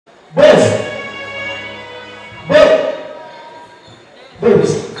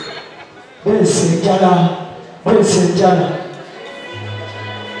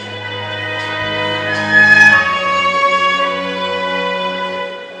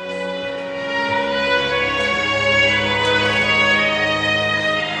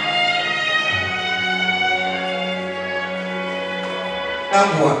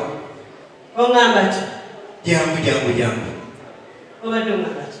Jambu.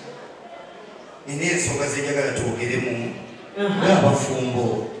 Nine ensonga zenjagala twogeremu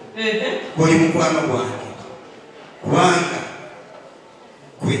ng'abafumbo guli mukwano gwange kubanga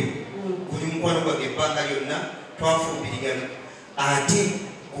gwe guli mukwano gwange ebbanga lyonna twafumbirigana ate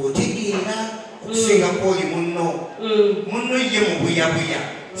k'otegeera okusinga kw'oli munno ye mu buyabuya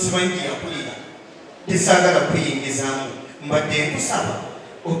simanyi yakulira tesaagala kweyingizaamu mbadde nkusaba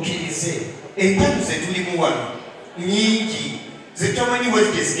okkirize entalo zetulimu wano nyingi zetamanyi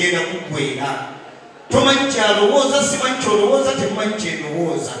wezite zigenda kuggwera tomanyi kyalowooza simanyi kyolowooza temumanyi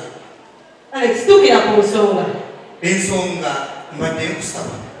kyendowooza Alex tukira ku nsonga ensonga mbadde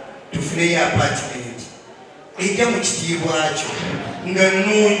nkusaba tufuneyo apartment ejja mu kitiibwa kyo nga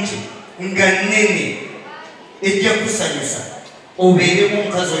nnungi nga nnene ejja kusanyusa obeeremu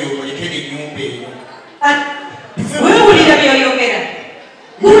omukazi oyo omulekere ennyumba eyo weewulira byoyogera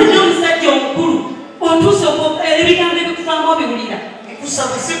guli n'omusajja omukulu otuuse ebigambo ebikuvaamu obiwulira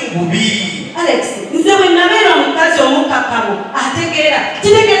nkusaba si mu bubi Alex nze bwe nabeera omukazi omukkakkamu ategeera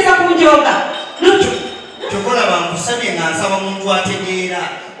kitegeeza kunjooga kyokolaba nkusabye nga nsaba muntu ategeera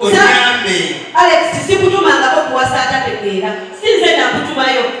onyambe Alex sikutumangako kuwasa atategeera sinze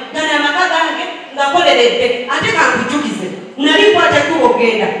nakutumayo gana amaka gange ngakoleredde ate kankujjukize nali kwata ekkubo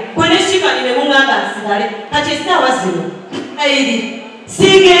genda gwe nekikani ne muŋŋamba nsigale kati essaawa zino ayiri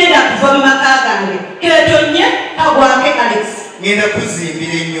sigenda kuva mu maka gange ketonye kagwake Alex ngenda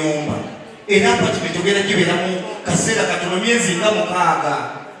kuzimbira ennyumba era apartment ogenda gibeera mu kaseera katono myezi nga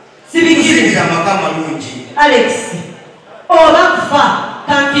 6 sibikiriza amaka malungi Alex oba kufa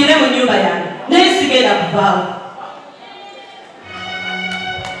kanfiire mu nnyumba yange naye sigenda kuvaawo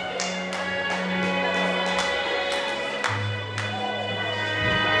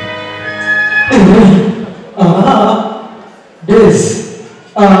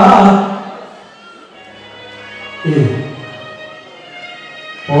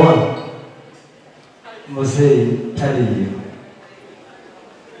Mose taliyo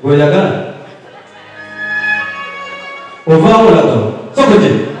goyagala ovaawo olagawo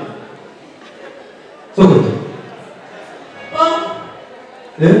sokoje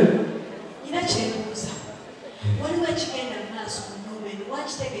ina kyebuuza waliwo ekigenda mu maaso mu nnyumba eno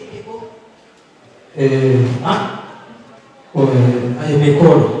wakitegeddeko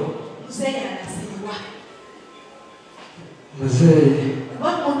emikolo muzeeyi alazibwa muzeeyi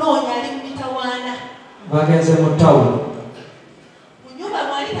kuba munoonya ali mu mitawaana bagenze mu tawuni mu nyumba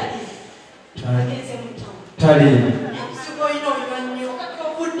mwali bagenze mu tawuni taliyo ebuzibu olina onywa nnyo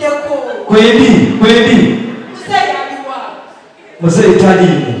ovuddeko kwendi muzeeyi aliwa muzeeyi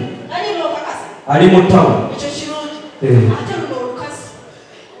taliyo alimu okakasa ali mu tawuni ekyo kirungi ate luno olukasi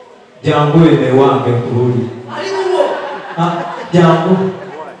jangu eno ewange ku luli aliwo jangu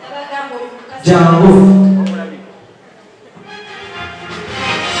nabagamba oyo mukasi jangu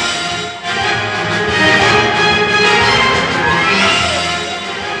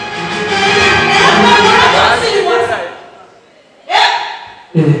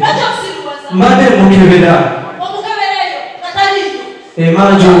mbadde mukebera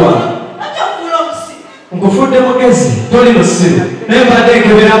emanjuwa nkufudde mugezi toli musiru naye mbadde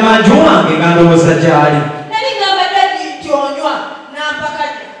nkebera amanju wange nga ndowooza gyali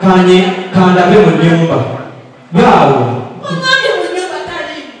kandabe mu nnyumba baawo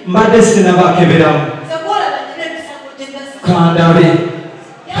mbadde sinabakeberamu kandabe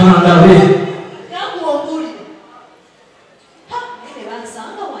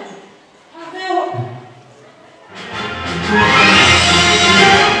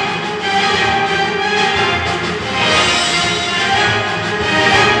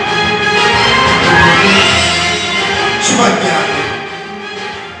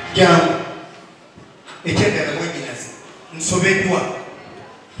ekyendala mwanyinazi Nsobeddwa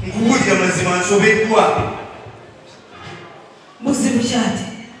nkubuulira mazima Nsobeddwa muzibu kyati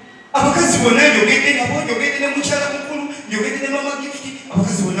abakazi bonna njogedde nabo njogedde ne mukyala mukulu njogedde ne mama gift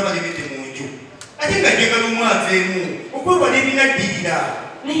abakazi bonna balemedde mu nju ate nga njagala omwaveemu okwebala ebinaddirira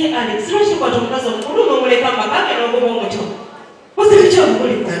naye Alex lwaki kwata omukazi omukulu n'omuleka mbakage n'ogoba omuto muzibu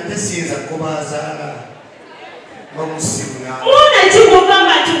kyobukulika ate siyinza kukobaazaala bamusibuna mwana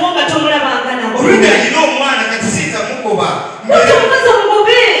ekikugamba nti mwonga tomulabanga nabo oludde alina omwana kati siyinza mugoba lwaki omukazi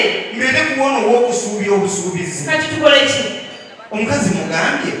omugobe mbere kuwona ow'okusuubya obusuubizi kati tukole ki omukazi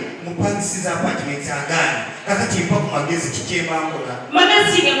mugambye mupangisiza apartment agaani kakati mpa ku magezi kikyembangola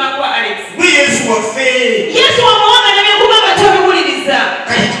magezi kigema kwa Alex gwe Yesu waffe Yesu wamuwanga nebikuba nga tobiwuliriza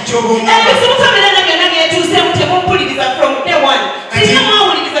kati kikyobonga ebisumukamera nabyonna byetuuseemu temumpuliriza from day one singa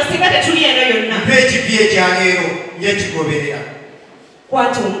mwawuliriza singa tetuli eno yonna mpa ekibbi ekyaleero nyekigoberera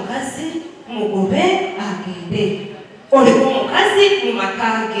kwata omukazi mugobe agende oliko omukazi mu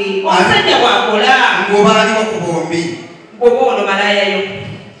makange omusajja bwakola ng'obaaliwo ku bombi bwoba ono malayayo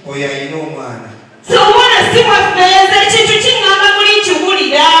oyo alina omwana so omwana si mwafeeza ekintu kiŋŋamba muli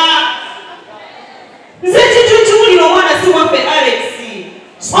kiwulira nze ekintu kiwulira omwana si waffe Alex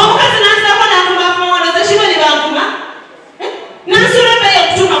omukazi nansako nakumafumonoza kibali bankuma nansula mbeyo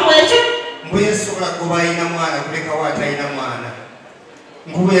okutuuka ku ekyo mbu yasobola kuba alina mwana kulekawo atalina mwana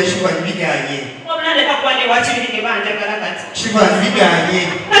nkubu yakiba biganye obulanda kakwande wakibirige banjagala kati kiba biganye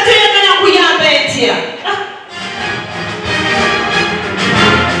kati oyagala kuyamba etya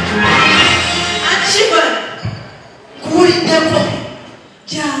Akiba kuwuliddeko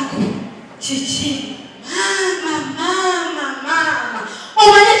jangu kiki mama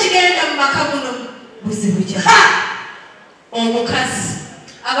omanye kigenda mu maka muno buzibu kya omukazi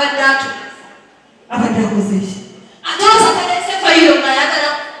abadde akoze ki atooza kalese fayiro nga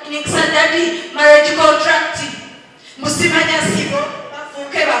yagala nikisa dadi marriage contract musimanya sibo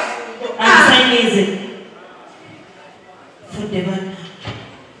bafuuke bafumbo asainize fudde bana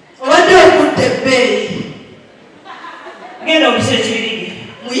obadde okudde ebbeeyi genda obisira kibirige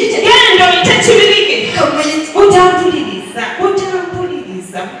muyite genda oyite kibirige kamuyite utampuliriza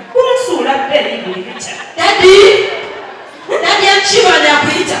kunsuula bbeeyi buli bikya dadi Akiba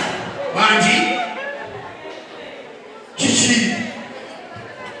nakuyita bangi kiki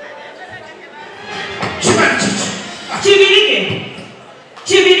kibali kiki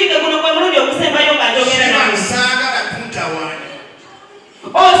kibirige guno gwe mulundi okusembayo nga njogera nawe saagala kuntawaanya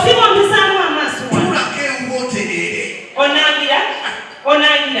osiba ompisaamu amaaso tulako ewootereere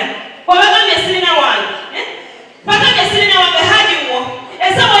onangira obagambye sirina wange bagambye sirina wange hajiwo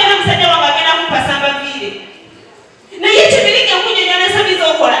esaba olina omusajja wange agenda kumpasa mbaviire naye kibirige nkunyonyola ensobi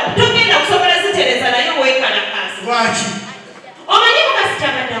z'okola togenda kusobola zitereza naye weekalakasi lwaki omanyi mukasi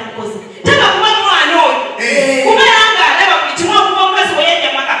kyabadde akukoze taba kuba mwana oyo kubeera nga alaba buli kimu okuba omukazi we yajja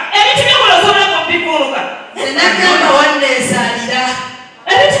maka ebintu byokola osobola kubivunuka zenagamba wanneesaalira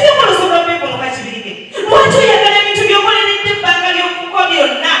ebintu byokola osobola kubivunuka kibirige lwaki oyagala ebintu byokoleredde ebbanga ly'okuko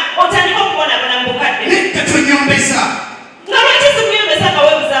lyonna otandika okubonabona mu bukadde tetonyombesa nga lwaki zikuyombesa nga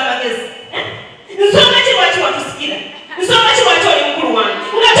weebuza amagezi nsonga ki lwaki watusikira nsonga ki lwaki oli mukulu wange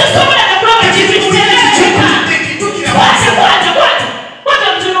nga tosobola nakulaba kintu kwata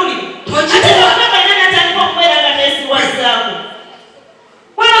mutunulire ate nogamba ina natandika okubeera nga neesiwazaako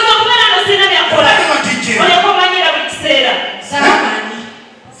weloza okubeera no sirina byakola olyoka omanyira buli kiseera saamani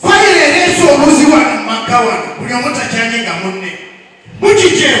fayiro ereese obuzi wano mu maka wano buli omu takyanyenga munne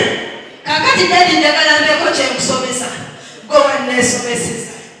mukikyewo kakati dadi njagala mbeeko kyenkusomesa gwe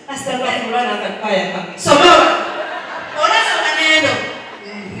wanneesomeseza somawa olaba nendo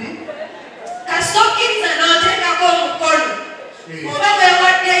kasitokiriza n'oteekako omukono oba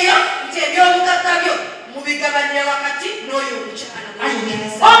weewaddeyo nti ebyobugagga byo mubigabanira wakati n'oyo omukyala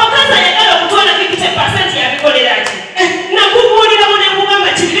omukazi ayagala okutwala 50% yabikolera ki nakubuuliramu nekugamba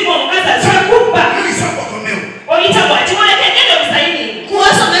kibiriko omukazi azakubba oyita bwati mulekedde obusayiningi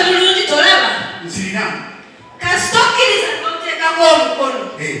kuwasome bulungi tolaba nsirinamu kasitokiriza n'oteekako omukono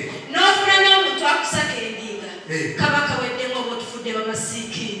n'ofuna n'omuntu akusaka endinga kaba kawedde ng'oba otufudde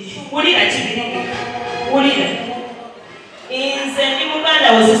bamasiikiini wulira kibirige wulira nze ndi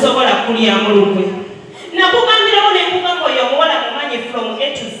muganda we sisobola kulyamu lukwe nakugambirawo nekugamba oyo omuwala mumanyi from A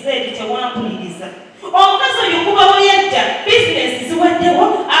to Z tewampuliriza omukazi oyo kuba we yajja bizinesi ziwaddewo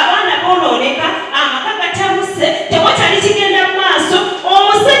abaana bonooneka amaka gatabuse tewatali kigenda mu maaso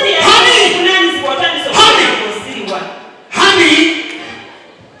omusajja yakunanyizibwa otandise okuosiriwa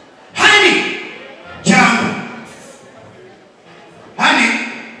hani jangu hani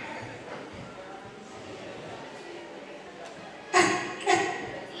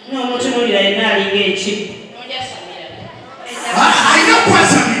n'omutunulira yenna alinga ekibbi alina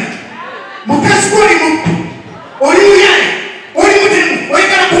okwasamira mukazi gwoli mubbi oli muyaye oli mutemu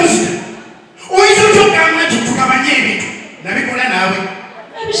oyagala kunzita oyinza otyogamba nti tugabanye ebintu nabikola naawe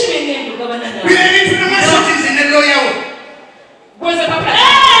ebiki byengendugabana nawe bino ebintu namasotize ne looyawo gweze papa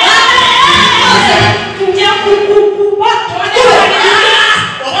nja kukukuba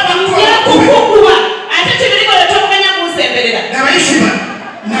ate kibirikola tomuganya kunsemberera nabayishiba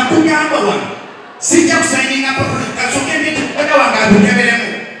nakugamba wano sijja kusayininga papula kasooka ebintu oga wange abireberemu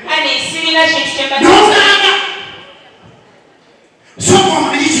hani sirina kintu kyembaa nogamba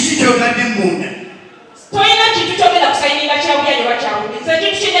kyokadde munda toyina kintu kyogenda kusayininga kyawuyanyi wakyawuli nze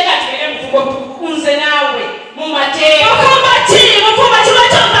kintu kinyega tubere mufumbo nze naawe mu mateeka mufumba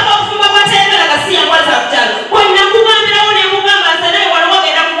kibakyokaka obufumba bwaterekera gasiya mwaza kutalo wonna nkugambirawo ne nkugamba nze naye wano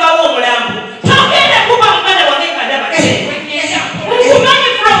wagenda kuvaawo omulambu togenda kuba muganda wange nga ndaba nkumanyi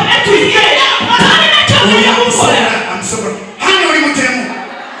from A to Z tolina kyogenda kukola hani oli mutemu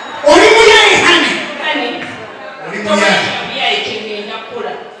oli muyayi hani oli muyayi muyayi kyengenda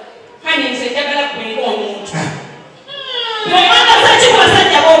kukola hani nze njagala kubeera omuntu oyagasa ki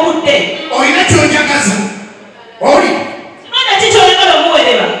kubasajja b'obudde olina kyonjagaza oli anda kikyoyagala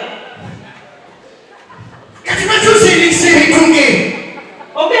omuwereba kati bakyusiringisa ebitunge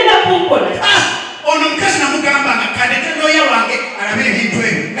ogenda kunkola ono omukazi namugamba nga kadetaloya wange alabe ebintu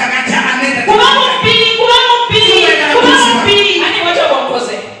ebyo nga kati anenda kuba mubbi hani wekyoba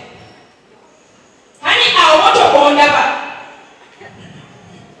omukoze hani awo motoba ondaba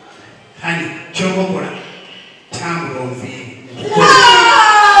hani kyobokola tambula onviiri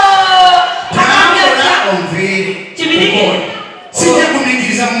tambula onviiri sijja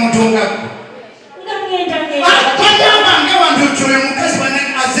kumikiriza muntu nga bagamba nga wantu okyoyo mukazi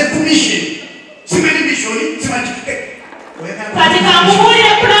banani aze ku mission simanyi misioni simanyi kati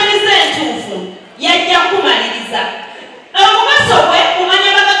kamubuulire pulani z'entuufu yajja kumaliriza omugaso gwe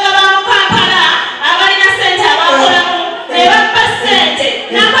kumanya bagaga ba mu Kampala abalina ssente abakolamu ne babba ssente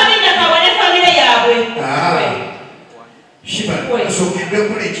n'akabinja kabone famire yaabwe shiba osookedde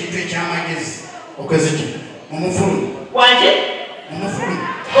okola ekintu ekyamagezi okoze ki omufulumi wanje omufulumi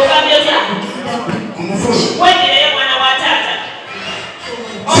ogambye otya omufulumi wendireyo mwana wa taata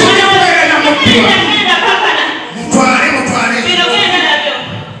sijjakubeera namubbiwa genda kakana mutwale bino genda nabyo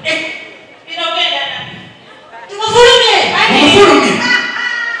bino genda nabyo Tumufulumye. omufulumi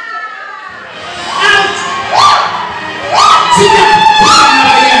sijja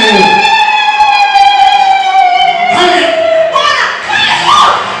kubeera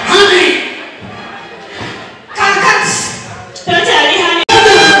hani Kakati. tokyali hani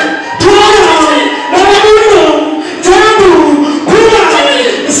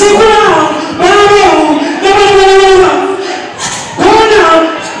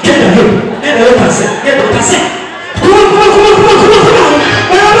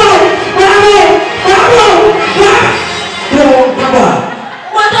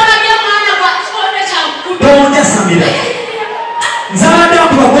Watona bya mwana kwa kikonde kya mkudu.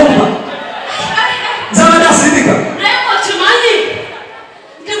 Naye okimanyi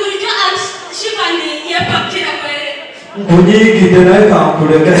nti bulijjo Shivani yeepakira kwere. nkunyigidde naye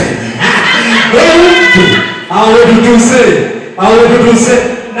kankuleke awo wetutuuse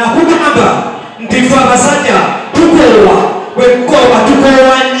nakugamba nti fe abasajja tukoowa bwekoowa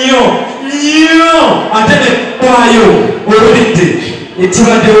tukoowa nnyo ate nekwayo oludde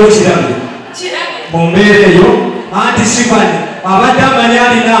ekibaddewo kirabe Kirabe. mu mbeera eyo anti Shivani abadde amanyi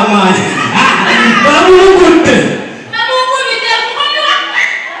alina amaanyi bamulugudde Namukubidde mukono.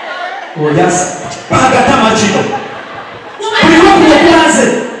 oyasa bagatama kino buliwokulaze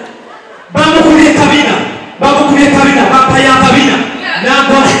bamukubye kabina bampaya kabina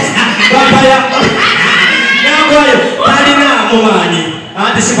nagwayo talina mumaanyi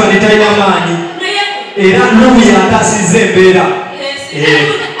anti Shivani talina maanyi era luya atasiza embeera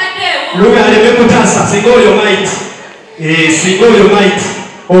luya aleme kutaasa singa oyo maiti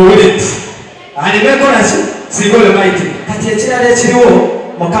owuleti aleme kolaki singa oyo maiti kati ekirala ekiriwo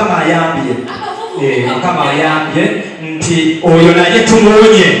Mukama ayambye nti oyo naye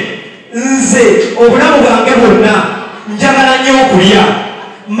tumuwonye nze obulamu bwange bwonna njagala nnyo okulya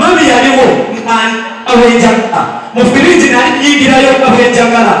mami yaliwo abwenjagala mu firiji nayingirayo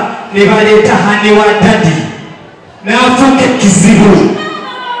abwenjagala ne baleeta hani wa dadi n'afuuka ekizibu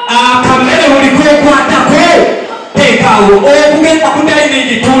akamere buliko okwatako teekaawo okugenda ku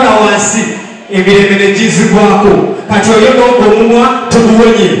dayiningi tuula wansi emirembe ne gizigwako kati oyo n'ogwo omumwa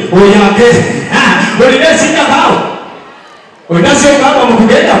tumuwonye oyange olina ekinyakaawo olina kyogamba mu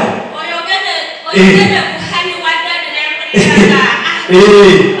kugendako Oyogede kuhani wa dadi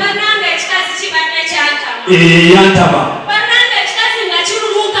banange ekikazi kibadde kyantama. yantama Banange ekikazi nga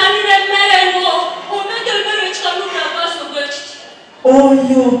kiruluukanira emmere ngo omega emmere ekikanulira amaaso bwekiti.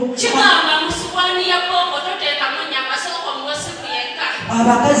 oyo Kigamba mu suwaani ya bbooko toteekamu nnyama sooka muwesiku yekka.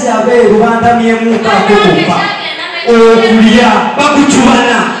 abakazi abeeru bandamyemuka akukupa okulya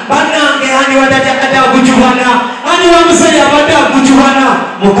bakujubana banange ani wadati akadde akujubana ani wa musajja abadde akujubana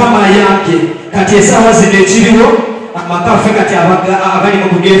Mukama ayambye kati esaawa zino ekiriwo amaka ffe kati abali mu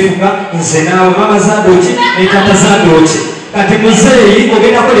kugeefuga nze naawe mama zadooki ne tata zadooki kati muzeeyi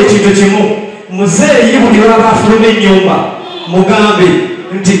ogenda kola ekintu kimu muzeeyi buli lwaba afuluma ennyumba mugambe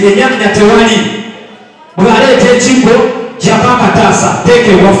nti enyamya tewali bw'aleeta ekiggo gyako akataasa teeka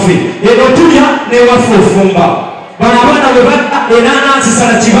ewaffe eno tulya n'ewaffe ofumba bano abaana bwe badda enanansi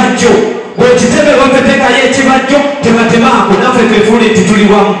sala kibajjo bwekitebe bapeteekayo ekibajjo tebatemaako naffe twefuule nti tuli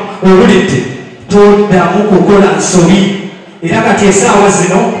wamu owulidde toddamu kukola nsobi era kati esaawa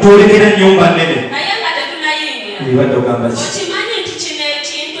zino twolekera nnyumba nnene naye nga tetunayingira ebadde ogamba ki okimanyi nti kino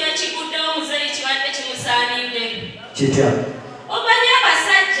ekintu ekiguddewo muzeeyi kibadde kimusaanidde kitya omanyi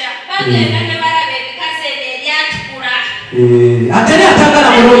abasajja bagenda ne balaba ebikazi ebyo ebyatukula ate ne atagala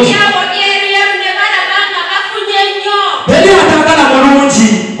mulungi abo byeruyeru ne balaba nga bafunye nnyo teri atagala mulungi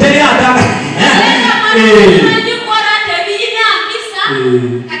teri atagala manyi kola tebirina mpisa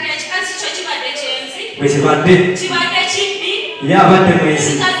kati ekikazi kyo kibadde kyenzi bwe kibadde kibbi ye abadde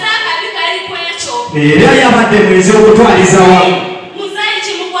mwezi kikazi akabi kali ku ekyo era yabadde mwezi okutwaliza wamu muzeeyi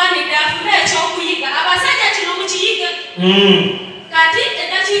kimugwanidde afune ekyokuyiga abasajja kino mukiyige kati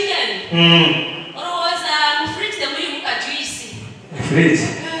eddakiika eno olowooza mu fridge temulimu kajuyisi fridge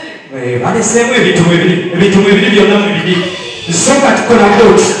baleseemu ebintu ebiri byonna mu biri soka tukola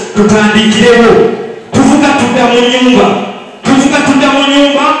koti tutandiikirewo tuvuga tudda mu nyumba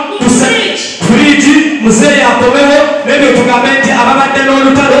fridge muzeeyi akomewo nebyo tugambe nti ababadde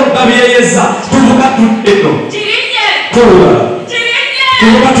n'olutalo babyeyeza tuvuga tuddeno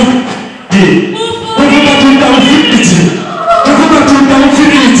tuvuga tudda mu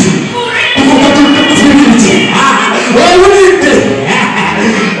fridge owulidde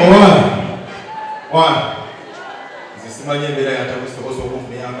simanyi embeera yatabusoboza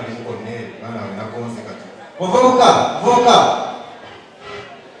okunfunayo akalimu konna mwana we nakonze kati muvubuka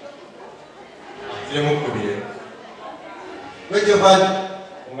ziremukubire gwejovani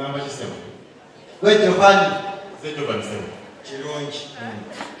ongamba kisebo gwejovani zejovanisebo kirungi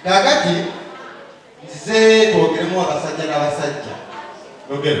kakati nzize twogeremu abasajja n'abasajja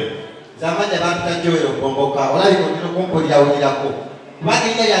yogera zamanya bantutajjoyo okwomboka olabikotera okumpulirawulirako kubanga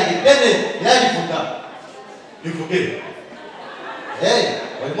ina yange ddene era lifuga lifuge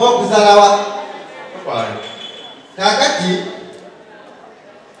olimu okuzalawa kwayo kakati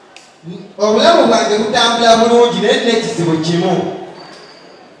obulamu bwange butambula bulungi naye n'ekizibu kimu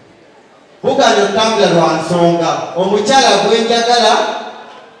buganya otambula lwa nsonga omukyala gwenjagala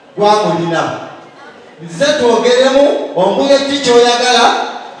gwamulina nzize twogeremu ombuye ki kyoyagala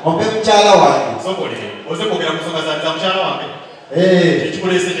ompe mukyala wange sokolere oze kwogera ku nsonga za mukyala wange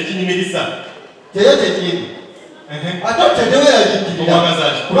ekikuleese tekinyumiriza teyo tekindi ate oteteweraliikirira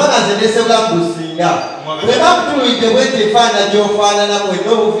kubanga nze ndeese bulamu businga bwe bakutuluyidde bwete efaana gyofaanana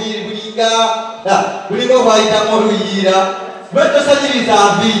mwenna obuviiri bulinga obwayitamu oluyiira bwe tosanyiriza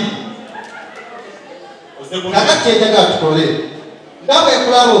nviiri kakati kyenjagala tukole nga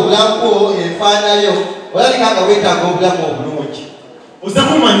bwekulaba obulamu bwo enfaanayo olabika nga weetaaga obulamu obulungi oze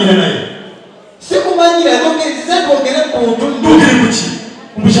kumanyira naye sikumanyira nzize twogere kuntu twogere kuki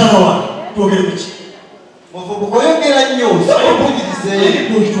omukyala wange twogere kuki muvubuka oyogera nnyo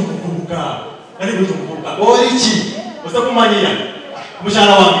sokumpulirizeeyokuvubuka oliki oze kumanyira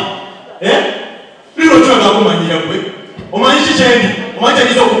omukyala wange lino kyoga kumanyira gwe omanyi kikyendi omanyi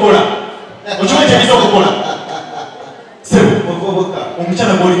kyenyiza okukola okimanyi kyenyiza okukola sebo muvubuka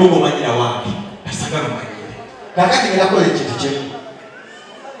omukyala gwoliko gomanyira wange asagala omanyire kakati ngerakola ekintu kimu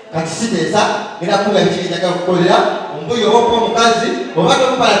kati siteesa ngenda kuba ebikiri njagala okukolera ombuyi owopa omukazi oba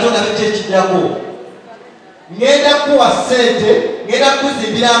tokupala tondabe kyekijjako ngenda kuwa ssente ngenda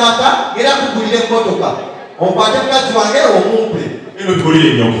kuzimbira amaka ngenda kugulira emmotoka okwate mukazi wange omumpe eno tukolire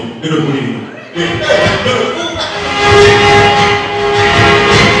nnyo eno tukolire nnyo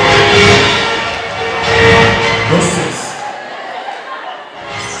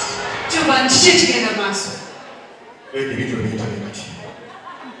kiki ekigenda maaso ebintu byentale kati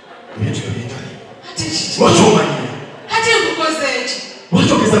ebintu byentale ate kiki lwaki omanyira ate nkukoze eki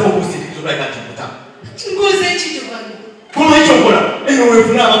lwaki ogezako okusindikiza olabika nti mputa nkoze eki gyobani kumanyi kyokola eno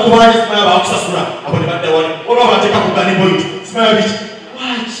wefuna abakubaani simanya bakusasula abo ne badda wali oba bateeka ku gani boyiti simanya biki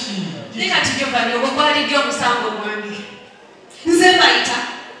lwaki ne kati gyobani ogwo gwalidde omusango gwange nze mbayita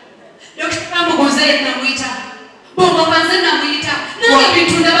dokita mugoze namuyita bongo banze namuyita nange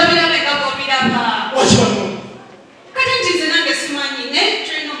bintu ndaba biraba engabo biraba lwaki bano kati nti nze nange simanyi ne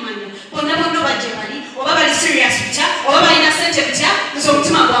tulina omanya bonna bonna bajje bali oba bali serious bitya oba balina sente bitya nze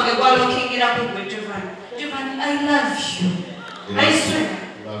omutima gwange gwalokingirako gwe Giovanni. Giovanni, I love you. I swear.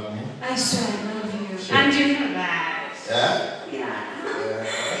 Love me? I swear I love you. Sure. And you know that. Yeah? Yeah.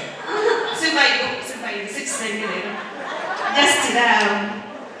 Simba, six centimeters. Just down.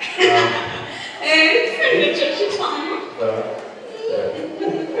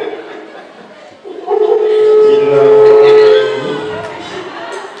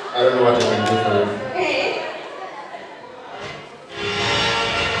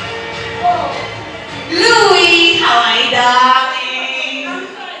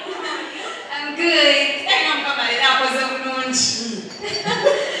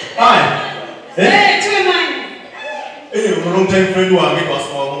 time friend wange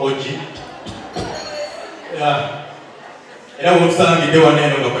twasoma oji. Era wotusangidde wano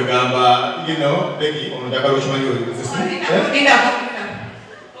eno nga kwegamba, you know, Becky, ono njagala okimanyi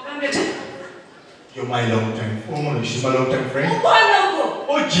You're my long time. Oh, she's my long time friend.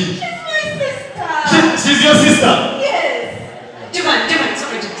 Oji. She's my sister. She's your sister? Yes. Javan,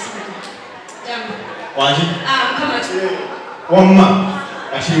 sorry. Wanji? Come on. Wamma.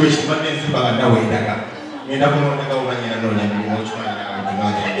 Actually, we're still in the bag now. We never know that over here. No, no,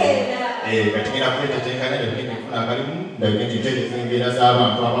 katika kule tetengana lakini kuna karibu ndio kitete kingira saba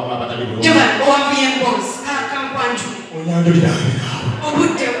mtu hapa hapa tatibu Javan, waambie boss. Kama kwanju. Unyando bila.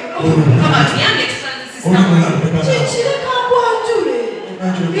 Obute. Kama tuyange tusanze sister. Chichile kama kwanju le.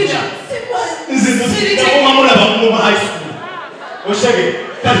 Kija. Nzito kama mwana bamu high school. Oshage.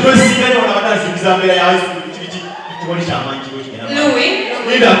 Tatwe singanya wana badansi bizambera ya high school kiti tukoni cha manji kina. Louis.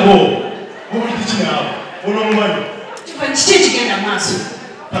 Nida ko. Ubi kichina hapo. Uno mmanyi. Javan chichi kigenda maso.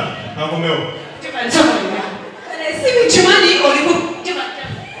 Nangomeo. Javan chakula. Sibi chumani oliku. Javan.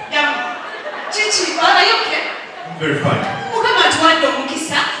 Chichi, are you okay? I'm very fine. Ukama tuwando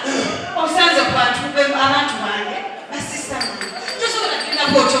mukisa. Osanze kwa tuwe abantu wange. Basista wange. Tusobola kugenda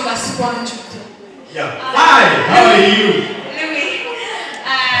kuocho basi kwanju. Yeah. Hi, how are you? Louis.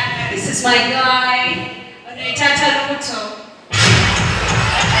 This is my guy. Anaitata Luto.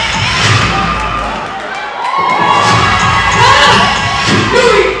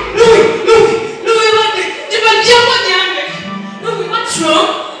 Louis, what's wrong?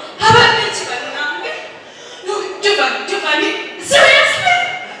 How about me, Giovanni? Seriously?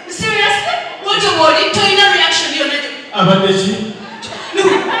 What you worried? Tell a reaction, you're not. Abadeji.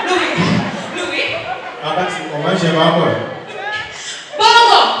 Louis. Abati, omaje babo.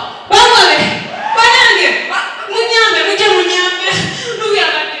 Bongo. Banange. Munyambe. Louis,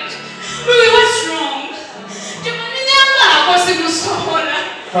 Abadeji. Louis, what's wrong? Giovanni, nyamba. What's the sohola?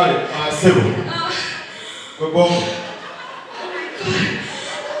 Kale, sebo. Gogo.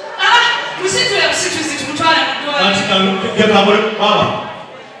 Msitu mtwala mtwala. Anti kan baba.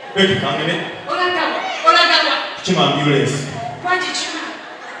 Beki kangene. Ola gawa. Chima ambulance. Kwaje chuma.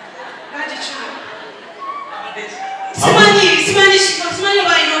 Simanyi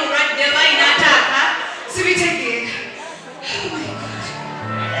ba ino right there ba inataka. Sibitege. Oh my god.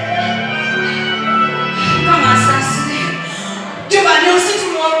 Kama sasa. Giovanni usitu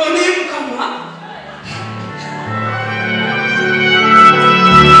mworo ni mkama.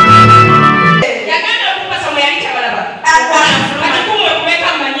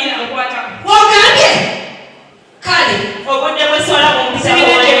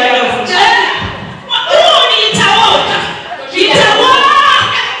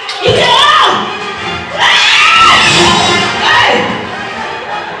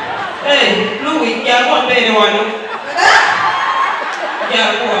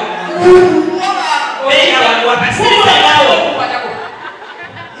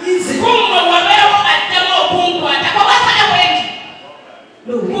 Let's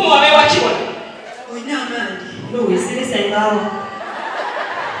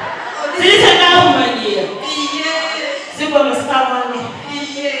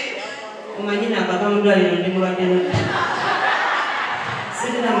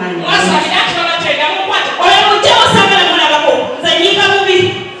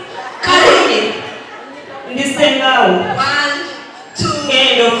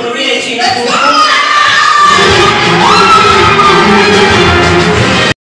go!